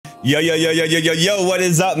Yo, yo, yo, yo, yo, yo, yo, what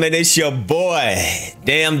is up, man? It's your boy,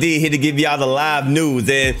 Damn D, here to give y'all the live news.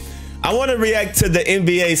 And I want to react to the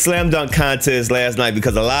NBA Slam Dunk contest last night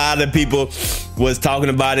because a lot of people was talking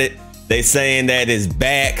about it. They saying that it's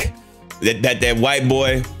back, that white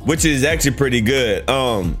boy, which is actually pretty good.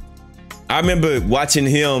 I remember watching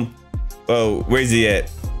him, where's he at?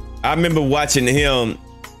 I remember watching him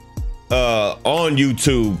on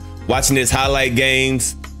YouTube, watching his highlight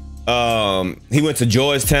games. He went to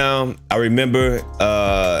Georgetown, I remember,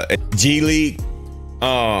 G League.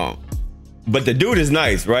 But the dude is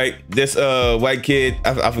nice, right? This white kid,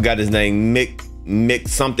 I forgot his name, Mick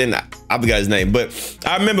something. I forgot his name, but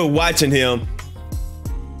I remember watching him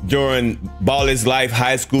during Ball His Life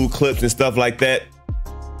high school clips and stuff like that.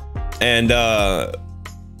 And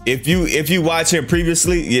if you watch him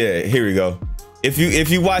previously, yeah, here we go. If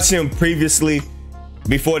you watch him previously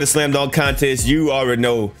before the Slam Dunk contest, you already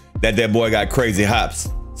know that boy got crazy hops.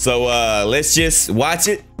 So let's just watch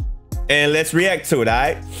it and let's react to it, all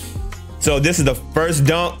right? So this is the first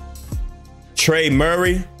dunk, Trey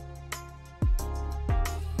Murray.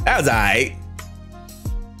 That was all right.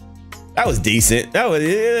 That was decent. That was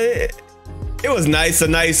it was nice, a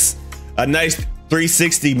nice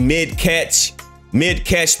 360 mid catch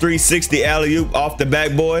 360 alley-oop off the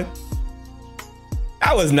backboard.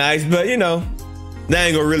 That was nice, but you know, that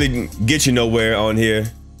ain't gonna really get you nowhere on here.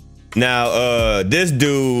 Now, this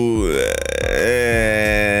dude,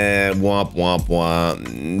 womp, womp, womp.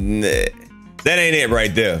 That ain't it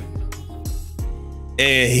right there.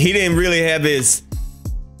 And he didn't really have his,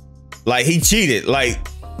 like, he cheated. Like,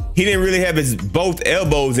 he didn't really have his both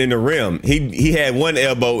elbows in the rim. He had one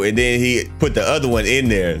elbow and then he put the other one in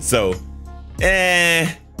there. So,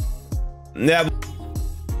 that,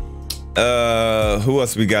 who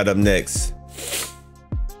else we got up next?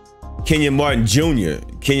 Kenyon Martin Jr.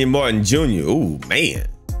 Ooh, man.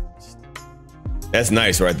 That's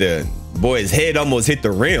nice right there. Boy, his head almost hit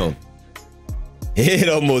the rim. Head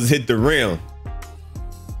almost hit the rim.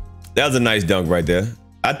 That was a nice dunk right there.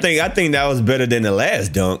 I think that was better than the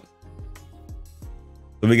last dunk.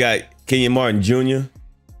 So we got Kenyon Martin Jr.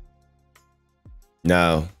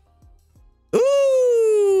 Now.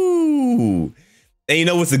 Ooh. And you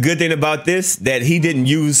know what's the good thing about this? That he didn't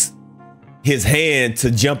use his hand to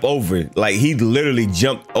jump over. Like, he literally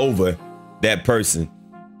jumped over that person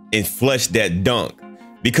and flushed that dunk.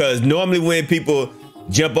 Because normally when people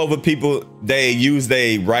jump over people, they use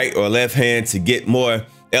their right or left hand to get more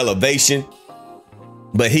elevation.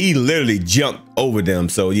 But he literally jumped over them.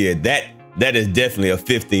 So yeah, that is definitely a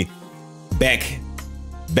 50 back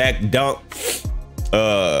dunk.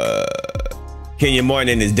 Kenyon Martin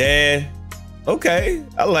and his dad. Okay,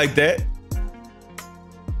 I like that.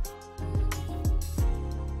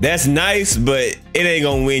 That's nice, but it ain't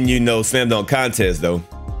gonna win you no slam dunk contest though.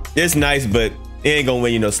 It's nice, but it ain't gonna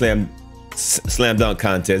win you no slam dunk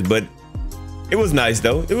contest. But it was nice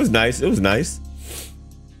though. It was nice. It was nice.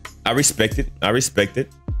 I respect it. I respect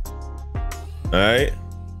it. All right.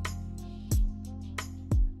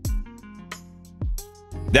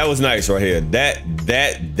 That was nice right here.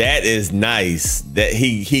 That is nice. That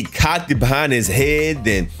he cocked it behind his head,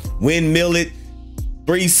 then windmill it.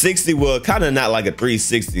 360, well, kind of not like a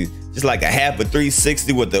 360, just like a half a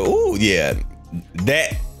 360 with the, ooh, yeah.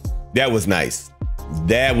 That was nice.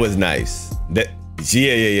 That was nice. Yeah.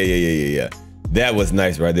 That was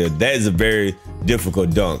nice right there. That is a very difficult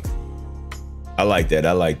dunk. I like that.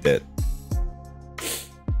 I like that.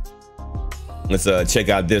 Let's check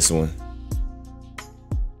out this one.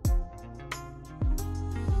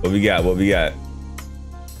 What we got? What we got?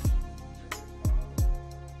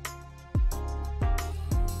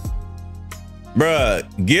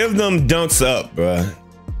 Bruh, give them dunks up, bruh.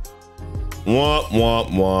 Womp, womp,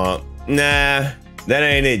 womp. Nah, that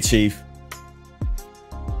ain't it, Chief.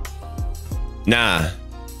 Nah,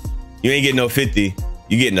 you ain't getting no 50.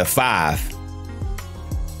 You getting a 5.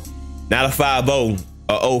 Not a 5-0,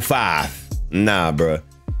 a 05. Nah, bruh.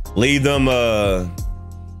 Leave them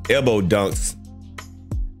elbow dunks.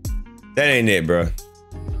 That ain't it, bruh.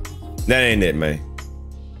 That ain't it, man.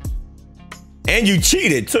 And you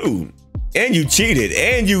cheated, too. And you cheated,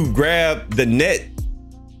 and you grabbed the net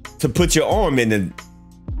to put your arm in the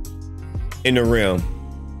rim.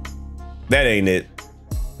 That ain't it.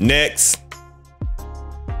 Next.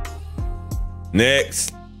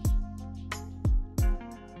 Next.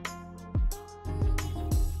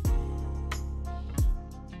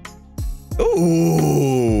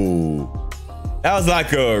 Ooh. That was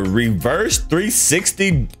like a reverse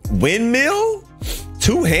 360 windmill?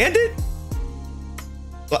 Two-handed?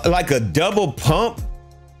 Like a double pump?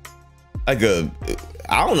 Like a,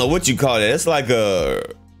 I don't know what you call it. It's like a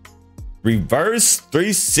reverse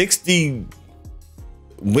 360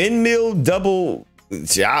 windmill double.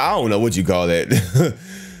 I don't know what you call that.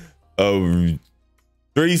 A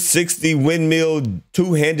 360 windmill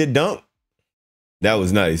two-handed dunk. That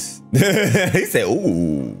was nice. He said,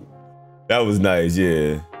 ooh, that was nice.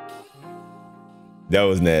 Yeah. That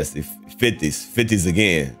was nasty. 50s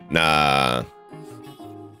again. Nah.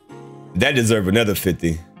 That deserved another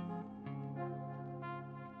 50.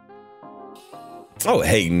 Oh,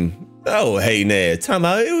 hating. Oh, hating ass. Time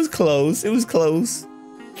out. It was close. It was close.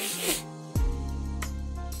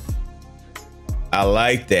 I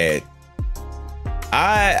like that.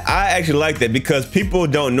 I actually like that because people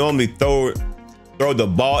don't normally throw the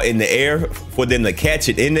ball in the air for them to catch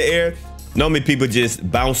it in the air. Normally people just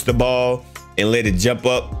bounce the ball and let it jump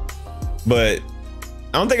up. But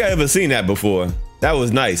I don't think I ever seen that before. That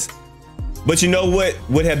was nice. But you know what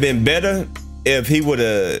would have been better if he would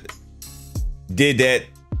have did that,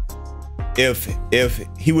 if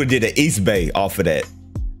he would have did an East Bay off of that.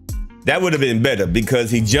 That would have been better because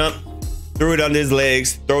he jumped, threw it on his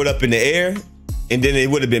legs, throw it up in the air, and then it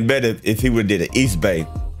would have been better if he would have did an East Bay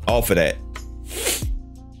off of that.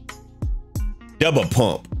 Double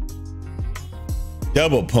pump.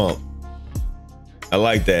 Double pump. I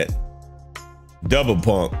like that. Double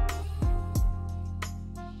pump.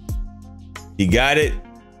 He got it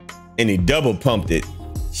and he double pumped it.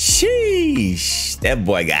 Sheesh. That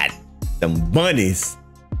boy got them bunnies.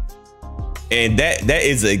 And that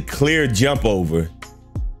is a clear jump over.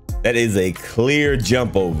 That is a clear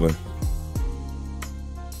jump over.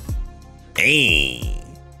 Dang.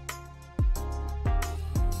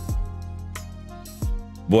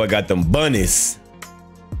 Boy got them bunnies.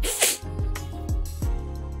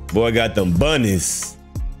 Boy got them bunnies.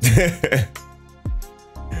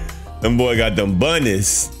 Them boy got them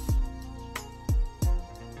bunnies.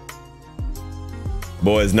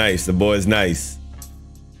 Boy is nice. The boy is nice.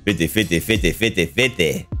 50, 50, 50, 50,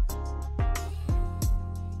 50.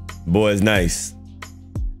 Boy is nice.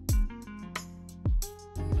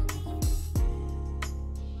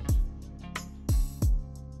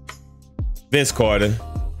 Vince Carter.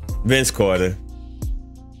 Vince Carter.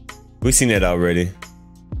 We seen that already.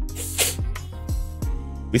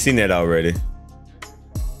 We seen that already.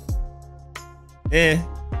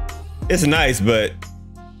 It's nice, but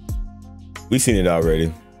we seen it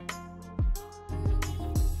already.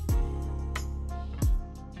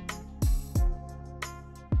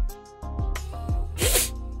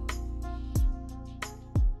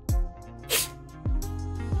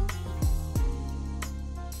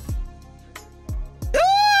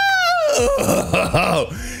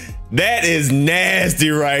 That is nasty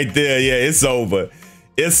right there. Yeah, it's over.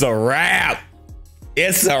 It's a wrap.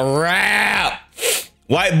 It's a wrap.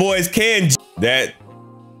 White boys can. That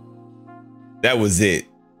was it.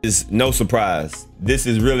 It's no surprise. This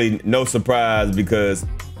is really no surprise because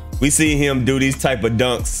we see him do these type of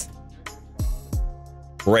dunks.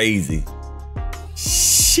 Crazy.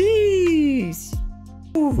 Sheesh.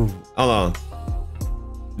 Ooh. Hold on.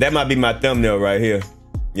 That might be my thumbnail right here.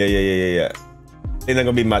 Yeah. I think that's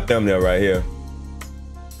gonna be my thumbnail right here.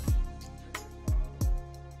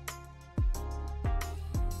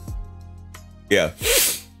 Yeah.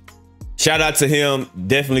 Shout out to him.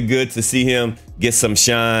 Definitely good to see him get some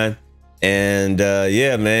shine. And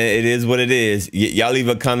yeah, man, it is what it is. Y'all leave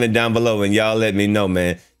a comment down below and y'all let me know,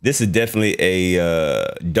 man. This is definitely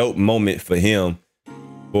a dope moment for him.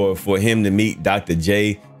 For him to meet Dr.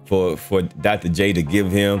 J. For Dr. J to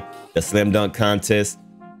give him the slam dunk contest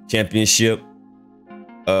championship.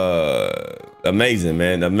 Amazing,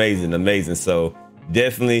 man. Amazing. So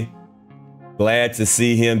definitely glad to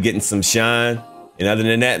see him getting some shine. And other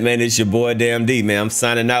than that, man, it's your boy Damn D, man. I'm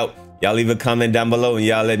signing out. Y'all leave a comment down below and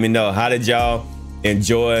y'all let me know, how did y'all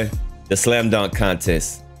enjoy the slam dunk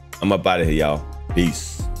contest? I'm up out of here, y'all.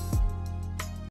 Peace.